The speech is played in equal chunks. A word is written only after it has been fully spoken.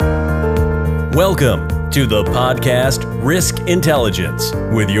Welcome to the podcast Risk Intelligence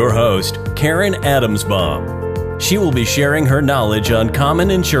with your host, Karen Adamsbaum. She will be sharing her knowledge on common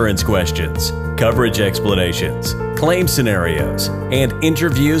insurance questions, coverage explanations, claim scenarios, and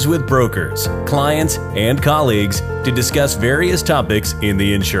interviews with brokers, clients, and colleagues to discuss various topics in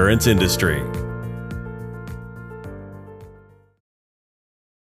the insurance industry.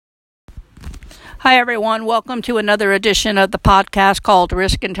 Hi everyone, welcome to another edition of the podcast called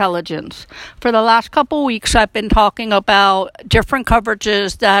Risk Intelligence. For the last couple weeks I've been talking about different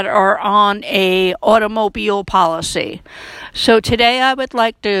coverages that are on a automobile policy. So today I would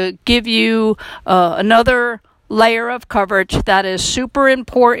like to give you another layer of coverage that is super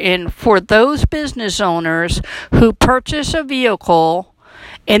important for those business owners who purchase a vehicle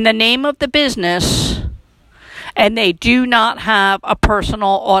in the name of the business and they do not have a personal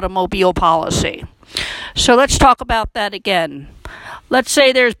automobile policy. So let's talk about that again. Let's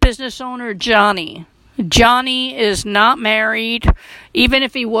say there's business owner Johnny. Johnny is not married, even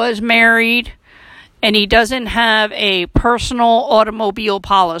if he was married, and he doesn't have a personal automobile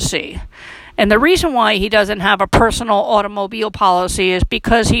policy. And the reason why he doesn't have a personal automobile policy is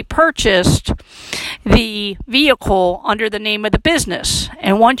because he purchased the vehicle under the name of the business.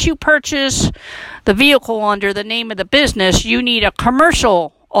 And once you purchase the vehicle under the name of the business, you need a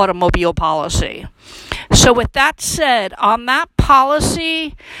commercial automobile policy. So with that said, on that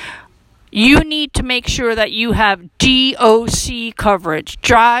policy, you need to make sure that you have DOC coverage,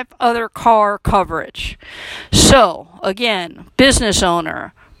 drive other car coverage. So again, business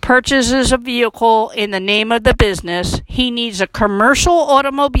owner purchases a vehicle in the name of the business, he needs a commercial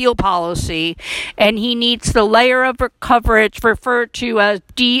automobile policy, and he needs the layer of coverage referred to as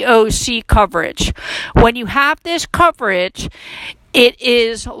DOC coverage. When you have this coverage, it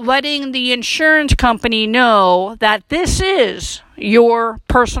is letting the insurance company know that this is your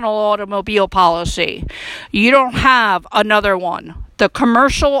personal automobile policy. You don't have another one. The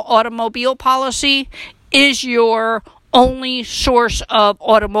commercial automobile policy is your only source of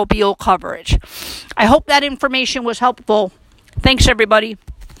automobile coverage. I hope that information was helpful. Thanks, everybody.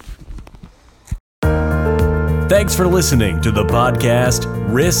 Thanks for listening to the podcast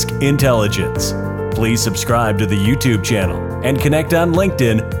Risk Intelligence. Please subscribe to the YouTube channel and connect on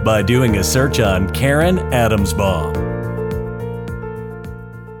LinkedIn by doing a search on Karen Adamsbaum.